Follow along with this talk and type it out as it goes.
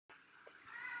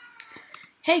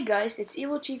Hey guys, it's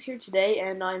Evil Chief here today,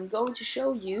 and I'm going to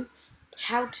show you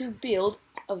how to build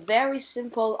a very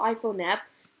simple iPhone app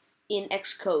in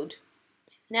xCode.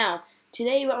 Now,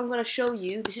 today what I'm going to show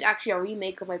you, this is actually a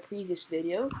remake of my previous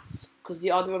video, because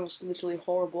the other one was literally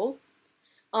horrible.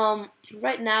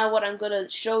 Right now what I'm going to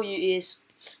show you is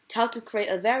how to create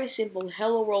a very simple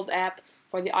Hello World app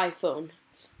for the iPhone.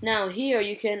 Now here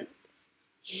you can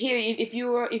if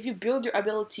you build your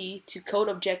ability to code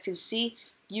Objective-C,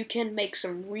 you can make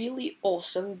some really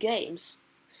awesome games.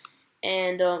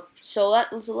 And so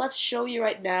let's show you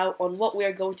right now on what we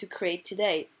are going to create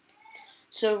today.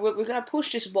 So we're gonna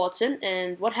push this button,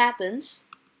 and what happens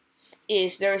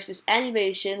is there is this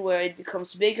animation where it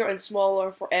becomes bigger and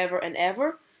smaller forever and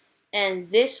ever, and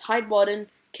this hide button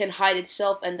can hide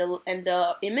itself and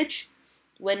the image.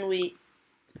 When we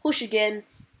push again,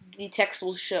 the text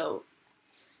will show.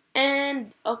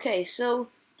 And okay, so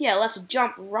yeah, let's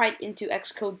jump right into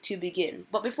xCode to begin.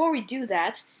 But before we do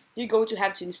that, you're going to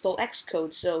have to install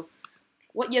xCode. So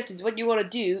what you want to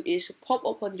do is pop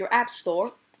open your app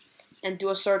store and do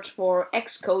a search for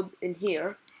xCode in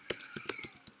here.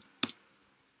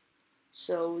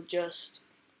 So just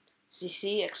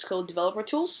CC xCode developer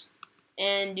tools,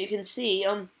 and you can see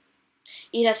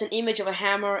it has an image of a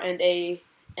hammer and the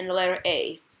letter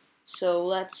A. So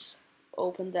let's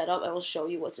open that up and I'll show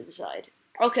you what's inside.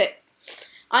 Okay,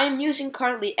 I am using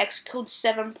currently xCode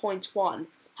 7.1.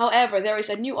 However, there is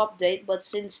a new update, but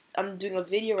since I'm doing a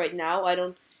video right now,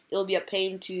 it'll be a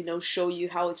pain to show you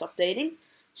how it's updating.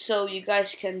 So you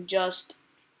guys can just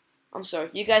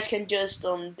update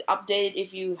it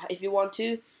if you want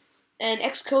to. And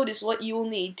xCode is what you will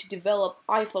need to develop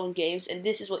iPhone games, and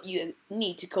this is what you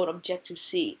need to code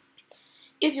Objective-C.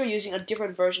 If you're using a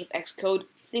different version of xCode,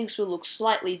 things will look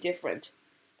slightly different.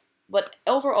 But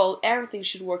overall, everything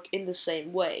should work in the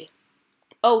same way.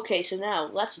 Okay, so now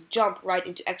let's jump right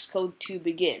into xCode to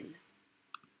begin.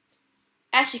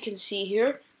 As you can see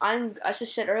here, as I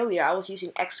said earlier, I was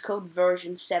using xCode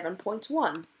version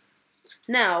 7.1.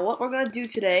 Now, what we're going to do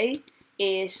today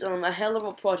is a Hello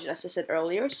World project, as I said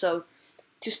earlier. So,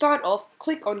 to start off,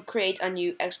 click on Create a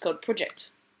new xCode project.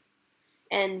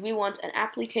 And we want an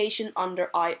application under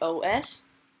iOS,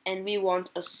 and we want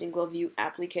a single view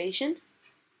application,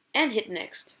 and hit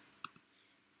Next.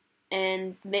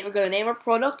 And we're going to name our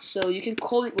product, so you can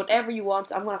call it whatever you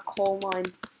want. I'm going to call mine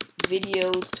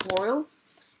Video Tutorial.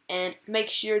 And make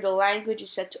sure the language is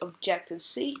set to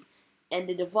Objective-C, and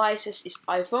the devices is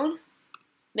iPhone.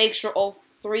 Make sure all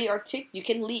three are ticked. You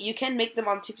can make them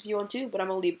unticked if you want to, but I'm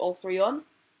going to leave all three on.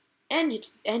 And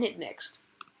hit Next.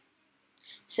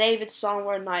 Save it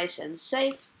somewhere nice and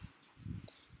safe.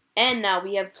 And now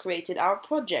we have created our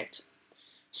project.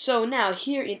 So now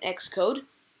here in xCode,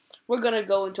 we're gonna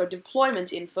go into our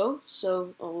deployment info.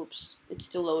 So, oops, it's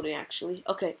still loading actually.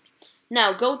 Okay,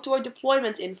 now go to our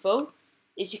deployment info.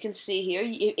 As you can see here,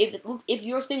 if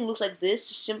your thing looks like this,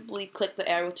 just simply click the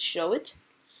arrow to show it.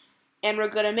 And we're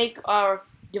gonna make our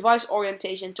device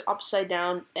orientation to upside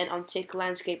down and untick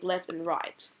landscape left and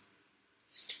right,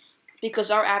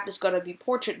 because our app is gonna be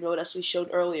portrait mode as we showed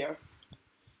earlier.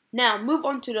 Now move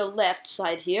on to the left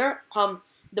side here,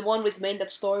 the one with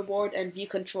main.storyboard and view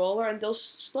controller and those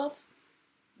stuff.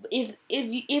 If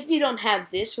you don't have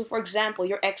this, so for example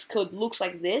your xCode looks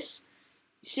like this,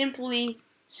 simply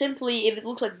if it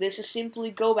looks like this, just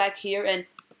simply go back here and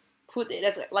put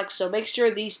it like so. Make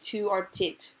sure these two are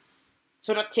ticked.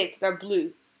 So not ticked, they're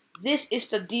blue. This is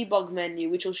the debug menu,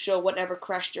 which will show whatever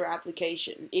crashed your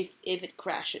application, if it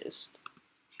crashes.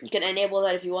 You can enable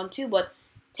that if you want to, but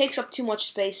it takes up too much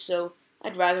space, so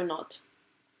I'd rather not.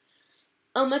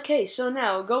 Okay, so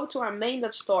now go to our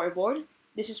main.storyboard.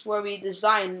 This is where we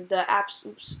design the app's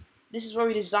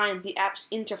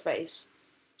interface.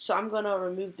 So I'm gonna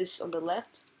remove this on the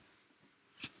left.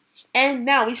 And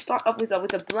now we start up with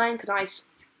a blank nice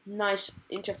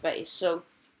interface. So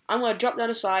I'm gonna drop down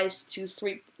the size to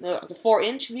the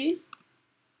 4-inch view,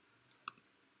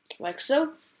 like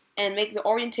so, and make the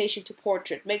orientation to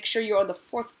portrait. Make sure you're on the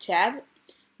 4th tab,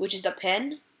 which is the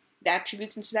pen, the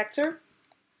attributes inspector.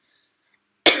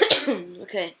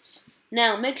 Okay,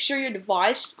 now make sure your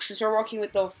device, since we're working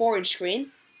with the 4-inch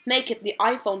screen, make it the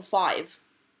iPhone 5,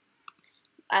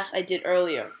 as I did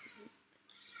earlier.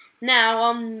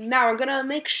 Now we're gonna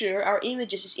make sure our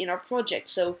images is in our project.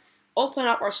 So open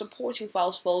up our supporting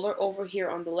files folder over here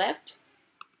on the left.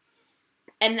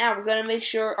 And now we're gonna make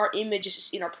sure our images is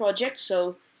in our project.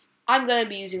 So I'm gonna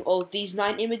be using all of these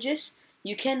 9 images.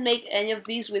 You can make any of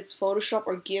these with Photoshop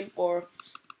or GIMP or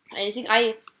anything.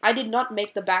 I did not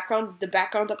make the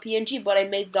background.png, but I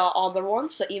made the other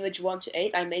ones, so image 1 to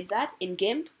 8. I made that in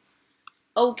GIMP.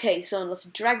 Okay, so let's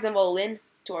drag them all in.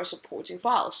 to our supporting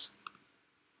files.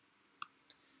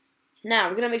 Now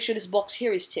we're gonna make sure this box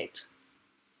here is ticked.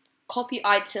 Copy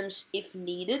items if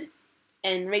needed,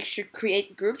 and make sure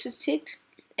create groups is ticked,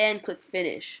 and click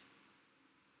finish.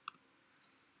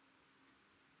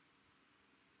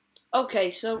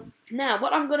 Okay, so now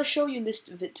what I'm gonna show you in this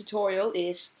tutorial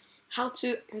is how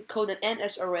to code an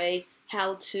NS array,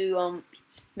 how to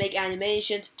make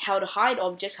animations, how to hide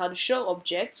objects, how to show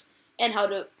objects, and how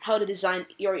to design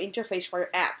your interface for your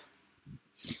app.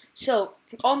 So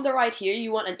on the right here,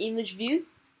 you want an image view,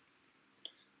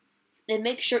 and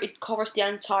make sure it covers the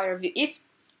entire view.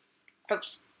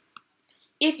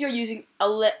 If you're using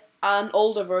an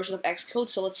older version of xCode,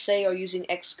 so let's say you're using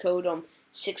xCode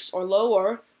 6 or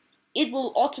lower, it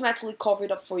will automatically cover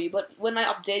it up for you. But when I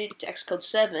updated it to xCode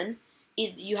 7,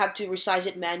 you have to resize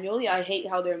it manually. I hate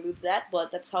how they removed that,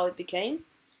 but that's how it became.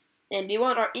 And we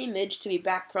want our image to be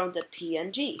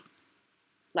background.png,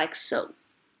 like so.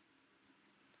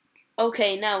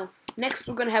 Okay, now next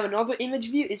we're gonna have another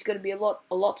image view. It's gonna be a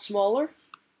lot smaller.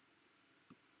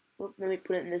 Let me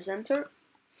put it in the center,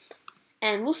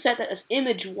 and we'll set that as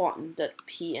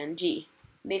image1.png.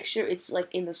 Make sure it's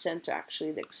like in the center.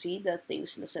 Actually, like see that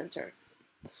thing's in the center.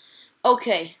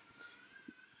 Okay.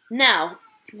 Now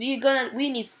we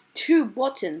need two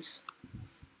buttons.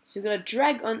 So we're gonna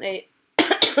drag on a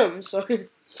sorry,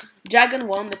 drag on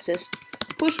one that says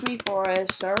 "Push me for a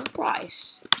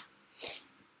surprise."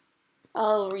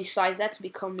 I'll resize that to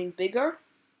becoming bigger.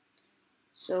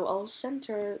 So I'll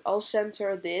center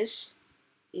this.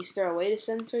 Is there a way to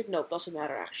center it? Nope, doesn't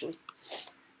matter actually.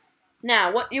 Now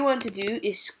what you want to do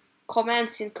is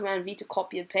Command-C and Command-V to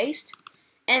copy and paste,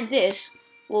 and this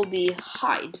will be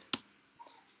hide.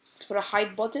 For the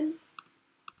hide button.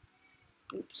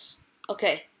 Oops.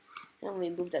 Okay. Let me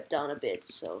move that down a bit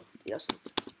so it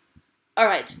doesn't.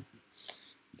 Alright.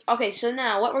 Okay, so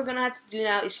now what we're gonna have to do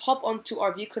now is hop onto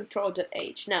our view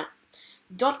controller.h. Now,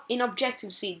 in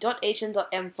Objective-C, .h and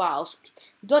 .m files.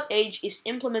 .h is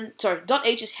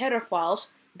 .h is header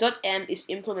files. .m is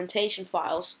implementation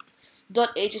files.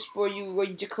 .h is where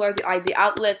you declare the IB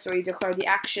outlets, where you declare the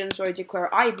actions, where you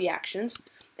declare IB actions,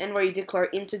 and where you declare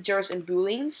integers and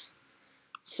booleans.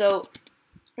 So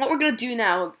what we're gonna do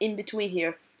now in between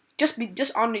here, just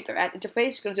underneath our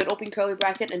interface, we're gonna do an open curly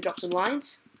bracket and drop some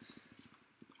lines,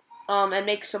 and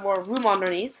make some more room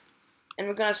underneath, and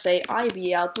we're gonna say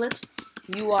IB outlet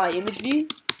UI image view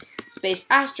space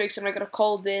asterisk, and we're gonna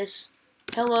call this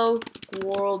hello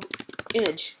world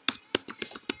image.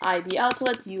 IB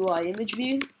outlet UI image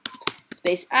view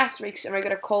space asterisk, and we're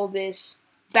gonna call this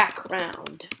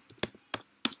background.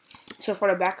 So for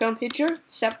the background picture,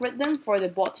 separate them for the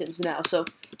buttons now. So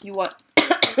you want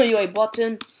UI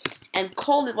button and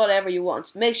call it whatever you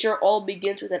want. Make sure all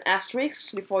begins with an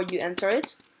asterisk before you enter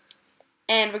it.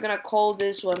 And we're gonna call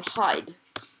this one hide.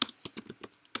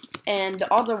 And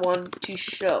the other one to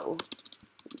show.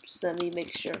 Oops, let me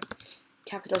make sure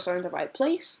capitals are in the right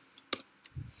place.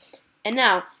 And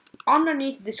now,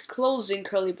 underneath this closing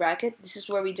curly bracket, this is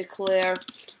where we declare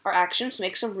our actions.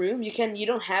 Make some room. You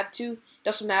don't have to.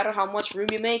 Doesn't matter how much room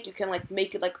you make. You can like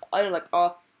make it like I don't know, like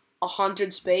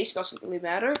 100 space. Doesn't really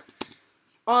matter.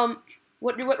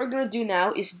 What we're gonna do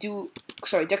now is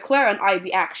declare an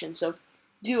IB action. So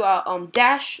do a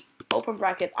dash open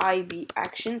bracket IB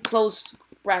action close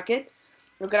bracket.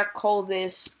 We're gonna call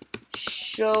this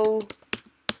show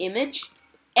image,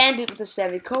 and do it with a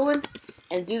semicolon,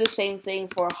 and do the same thing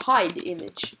for hide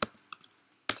image.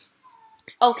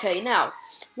 Okay, now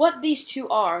what these two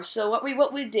are. So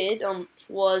what we did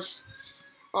was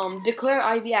declare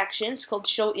IB actions called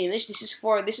show image. This is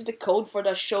the code for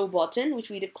the show button, which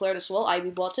we declared as well,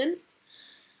 IB button.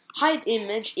 Hide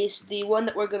image is the one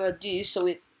that we're gonna do,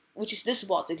 which is this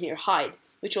button here, hide,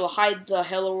 which will hide the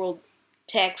hello world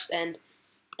text, and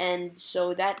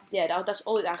so that's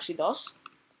all it actually does.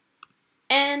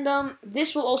 And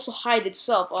this will also hide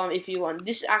itself if you want.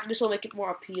 This will make it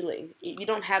more appealing. You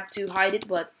don't have to hide it,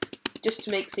 but just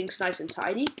to make things nice and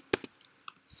tidy.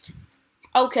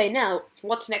 Okay, now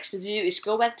what's next to do is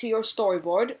go back to your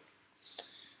storyboard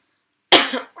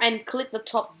and click the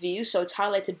top view, so it's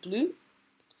highlighted blue.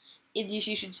 You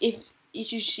should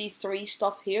see three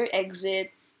stuff here: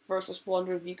 exit, first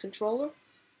responder, view controller.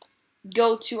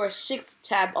 Go to our 6th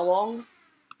tab along,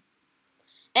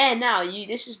 and now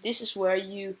this is where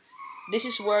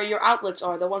your outlets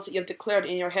are, the ones that you have declared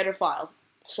in your header file.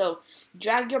 So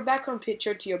drag your background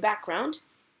picture to your background,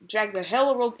 drag the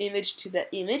hello world image to the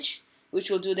image, which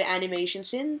will do the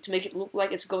animations in to make it look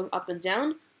like it's going up and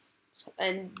down,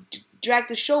 and drag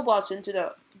the show button to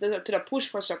the push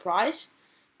for surprise,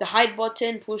 the hide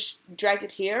button, drag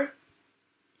it here,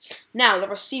 Now the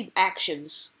received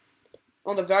actions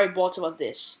on the very bottom of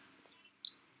this.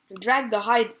 Drag the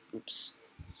hide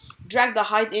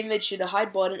image to the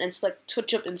hide button and select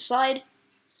touch up inside.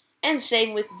 And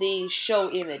same with the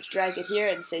show image. Drag it here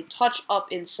and say touch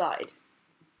up inside.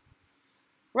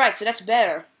 Right, so that's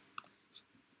better.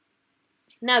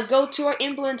 Now go to our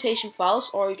implementation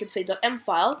files, or you can say .m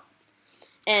file,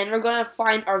 and we're gonna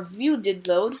find our view did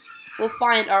load. We'll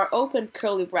find our open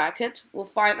curly bracket. We'll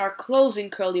find our closing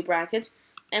curly bracket,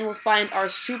 and we'll find our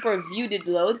super view did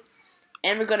load,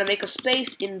 and we're gonna make a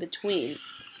space in between.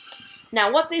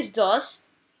 This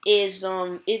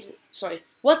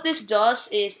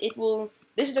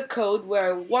is the code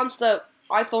where once the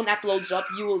iPhone app loads up,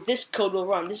 this code will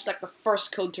run. This is like the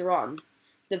first code to run,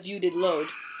 the view did load.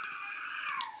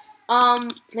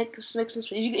 Make some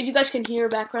space. If you guys can hear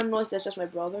background noise, that's just my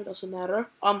brother. Doesn't matter.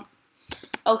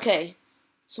 Okay.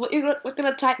 So what we're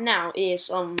gonna type now is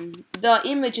the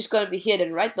image is gonna be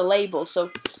hidden, right? The label.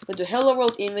 So we'll do hello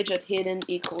world image at hidden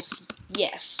equals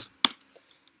yes.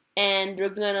 And we're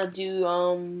gonna do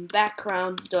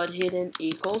background dot hidden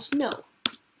equals no,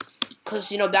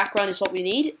 because background is what we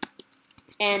need.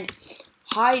 And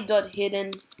hide dot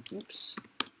hidden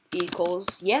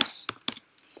equals yes.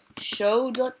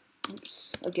 Show dot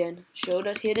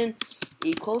hidden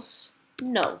equals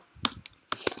no.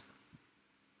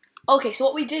 Okay, so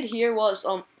what we did here was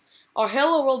our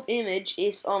hello world image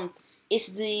is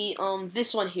the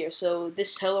this one here. So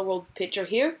this hello world picture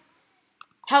here.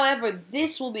 However,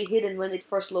 this will be hidden when it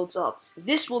first loads up.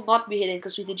 This will not be hidden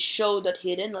because we did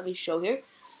show.hidden. Let me show here.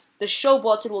 The show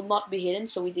button will not be hidden,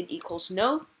 so we did equals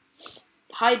no.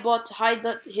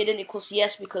 Hide.hidden equals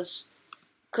yes because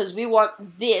we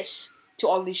want this to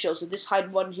only show. So this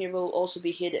hide button here will also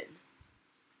be hidden.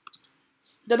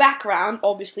 The background,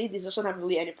 obviously, this doesn't have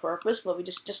really any purpose, but we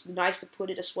just nice to put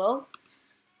it as well.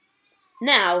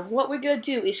 Now, what we're gonna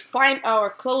do is find our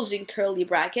closing curly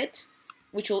bracket,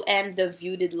 which will end the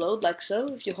view did load, like so.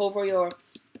 If you hover your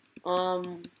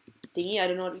thingy, I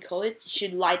don't know what you call it,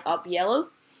 should light up yellow.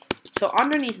 So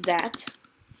underneath that,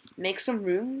 make some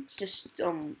room, just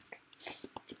to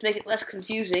make it less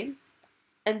confusing,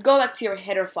 and go back to your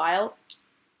header file,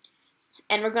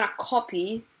 and we're gonna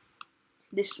copy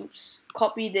this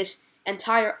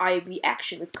entire IB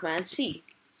action with Command C.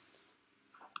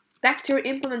 Back to your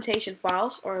implementation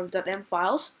files or .m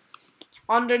files.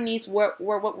 Underneath where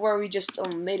we just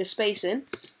made a space in,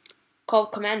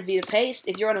 called Command V to paste.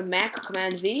 If you're on a Mac,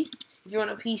 Command V. If you're on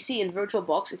a PC in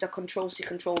VirtualBox, it's a Control C,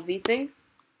 Control V thing.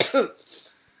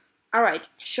 Alright,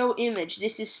 show image.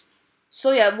 Since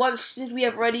we have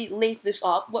already linked this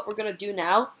up, what we're gonna do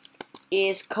now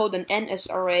is code an NS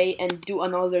array and do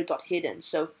another .hidden.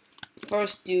 So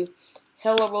first do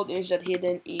hello world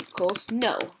image.hidden equals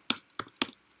no.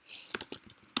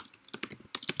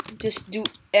 Just do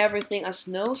everything as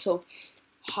no. So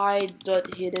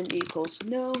hide.hidden equals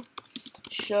no.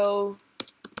 Show.hidden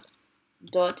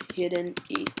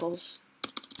equals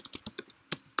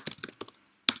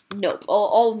nope.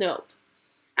 All nope.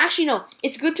 Actually, no.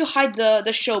 It's good to hide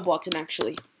the show button.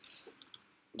 Actually,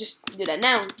 just do that.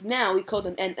 Now we code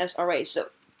an NS array. So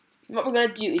what we're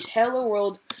gonna do is hello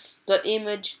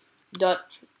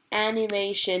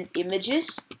world.image.animation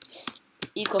images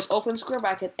equals open square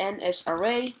bracket NS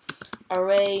array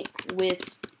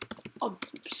with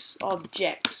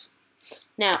objects.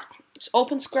 Now it's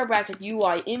open square bracket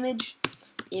UI image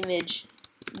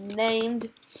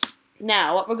named.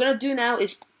 Now what we're gonna do now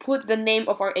is put the name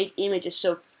of our 8 images.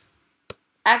 So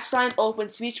 @ open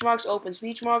speech marks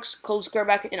close square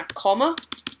bracket in a comma.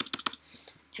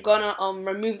 We're gonna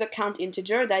remove the count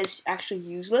integer. That is actually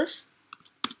useless.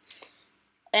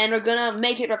 And we're gonna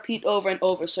make it repeat over and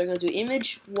over. So we're gonna do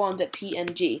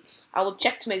image1.png. I will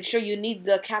check to make sure you need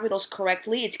the capitals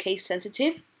correctly. It's case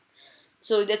sensitive.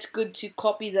 So that's good to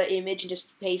copy the image and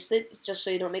just paste it, just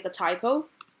so you don't make a typo.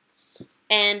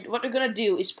 And what we're gonna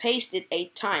do is paste it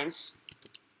 8 times.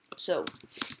 So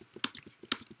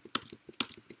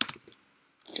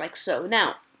like so.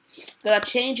 Now, gonna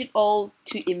change it all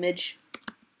to image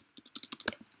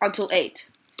until 8.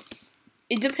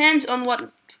 It depends on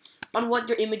what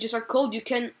your images are called. You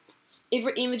can, if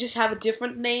your images have a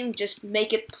different name, just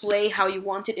make it play how you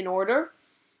want it in order.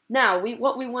 Now,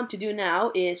 what we want to do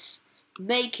now is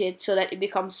make it so that it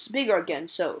becomes bigger again.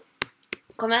 So,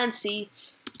 Command C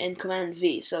and Command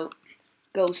V. So,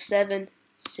 go 7,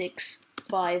 6,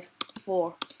 5,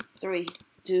 4, 3,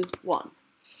 2, 1.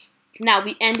 Now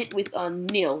we end it with a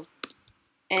nil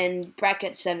and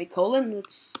bracket semicolon.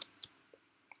 Let's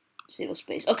single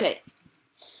space. Okay.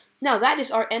 Now that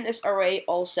is our NS array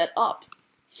all set up.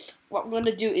 What we're going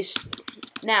to do is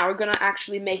Now we're gonna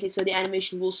actually make it so the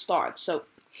animation will start. So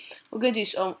we're gonna do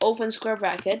open square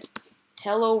bracket,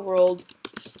 hello world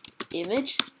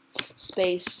image,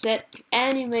 space set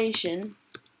animation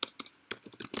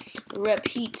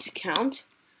repeat count,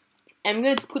 and I'm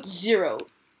gonna put 0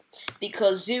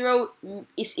 because 0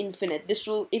 is infinite. This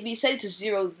will, if you set it to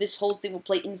 0, this whole thing will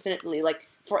play infinitely, like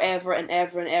forever and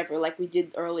ever and ever, like we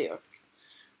did earlier.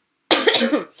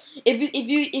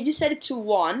 if you set it to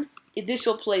 1, this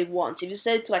will play once. If you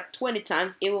set it to like 20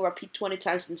 times, it will repeat 20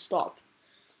 times and stop.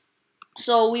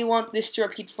 So we want this to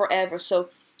repeat forever. So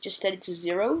just set it to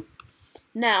 0.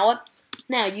 Now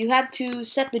you have to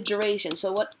set the duration.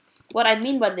 So what I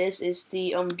mean by this is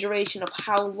the duration of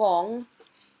how long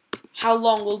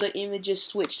will the images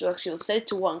switch. So actually, let's set it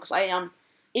to 1 because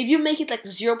if you make it like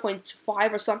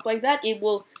 0.5 or something like that, it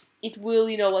will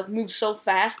like move so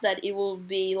fast that it will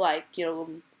be like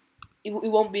it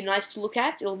won't be nice to look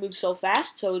at. It will move so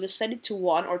fast. So just set it to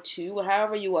 1 or 2,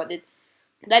 however you want it.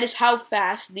 That is how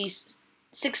fast these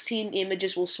 16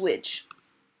 images will switch.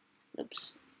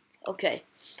 Oops. Okay.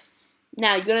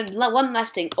 Now you're gonna one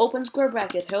last thing. Open square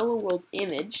bracket hello world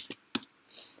image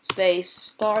space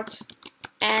start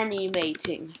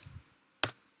animating.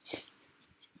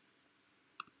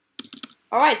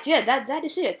 Alright, so yeah, that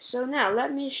is it. So now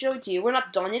let me show it to you. We're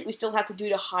not done yet. We still have to do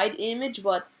the hide image,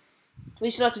 but we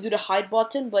still have to do the hide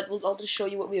button. But I'll just show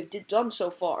you what we have done so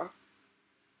far.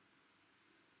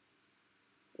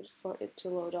 Wait for it to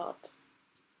load up.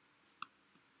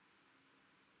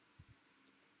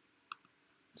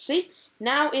 See?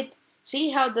 Now see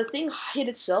how the thing hid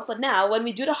itself, but now when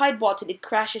we do the hide button, it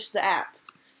crashes the app.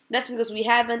 That's because we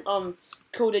haven't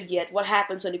coded yet what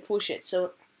happens when you push it.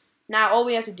 So now all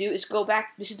we have to do is go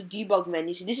back. This is the debug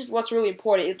menu. See, this is what's really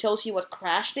important. It tells you what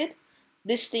crashed it.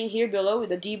 This thing here below with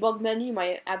the debug menu,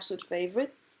 my absolute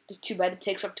favorite. It's too bad it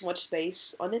takes up too much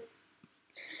space on it.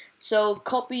 So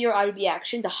copy your IB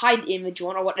action, the hide image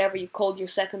one or whatever you called your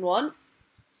second one,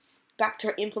 back to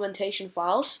our implementation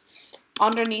files.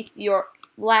 Underneath your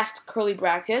last curly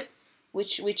bracket,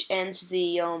 which ends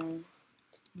the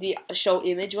show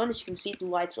image one, as you can see it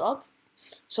lights up.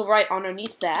 So right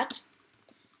underneath that,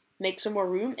 make some more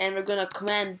room, and we're gonna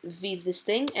command V this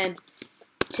thing and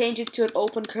change it to an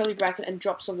open curly bracket and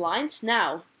drop some lines.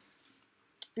 Now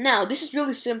this is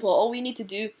really simple. All we need to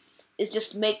do is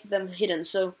just make them hidden.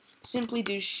 So simply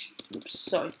do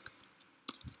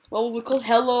what we call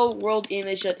hello world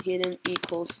image hidden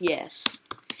equals yes.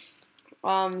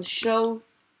 Show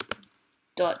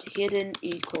dot hidden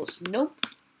equals nope.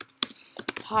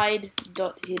 Hide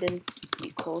dot hidden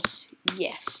equals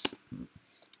yes.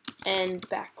 And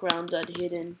background dot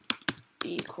hidden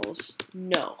equals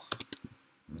no.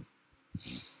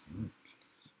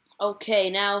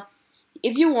 Okay, now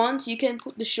if you want, you can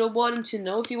put the show button to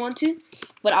no if you want to,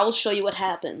 but I will show you what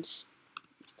happens.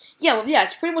 Yeah, well, yeah,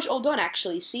 it's pretty much all done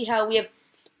actually. See how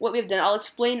what we have done. I'll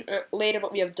explain later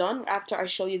what we have done after I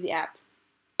show you the app.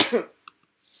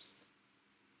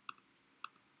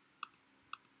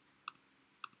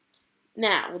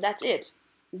 Now, that's it.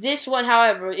 This one,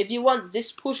 however, if you want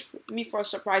this push me for a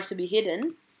surprise to be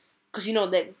hidden, because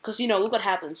look what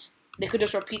happens. They could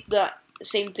just repeat the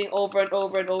same thing over and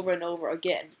over and over and over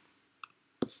again.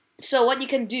 So what you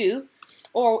can do,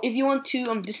 or if you want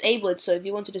to disable it, so if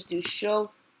you want to just do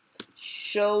show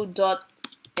dot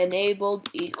enabled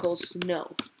equals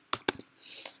no.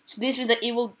 So this means that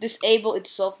it will disable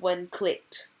itself when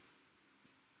clicked.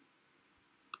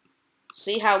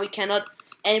 See how we cannot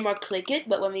anymore click it,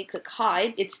 but when we click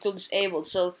hide, it's still disabled.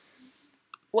 So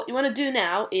what you want to do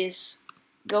now is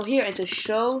go here into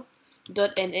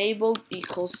show.enabled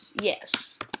equals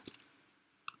yes.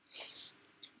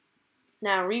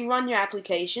 Now rerun your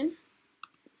application.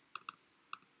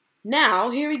 Now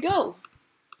here we go.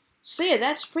 So yeah,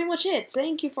 that's pretty much it.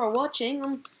 Thank you for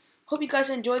watching. Hope you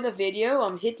guys enjoyed the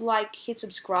video. Hit like, hit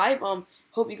subscribe.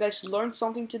 Hope you guys learned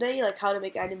something today, like how to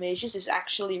make animations. It's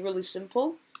actually really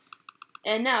simple.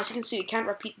 And now, as you can see, we can't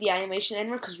repeat the animation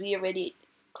anymore because we already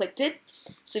clicked it.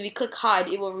 So if you click hide,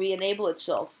 it will re-enable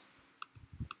itself.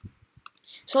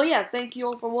 So yeah, thank you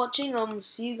all for watching.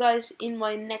 See you guys in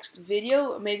my next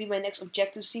video, maybe my next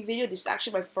Objective-C video. This is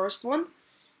actually my first one.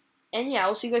 And yeah,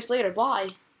 I'll see you guys later.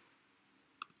 Bye.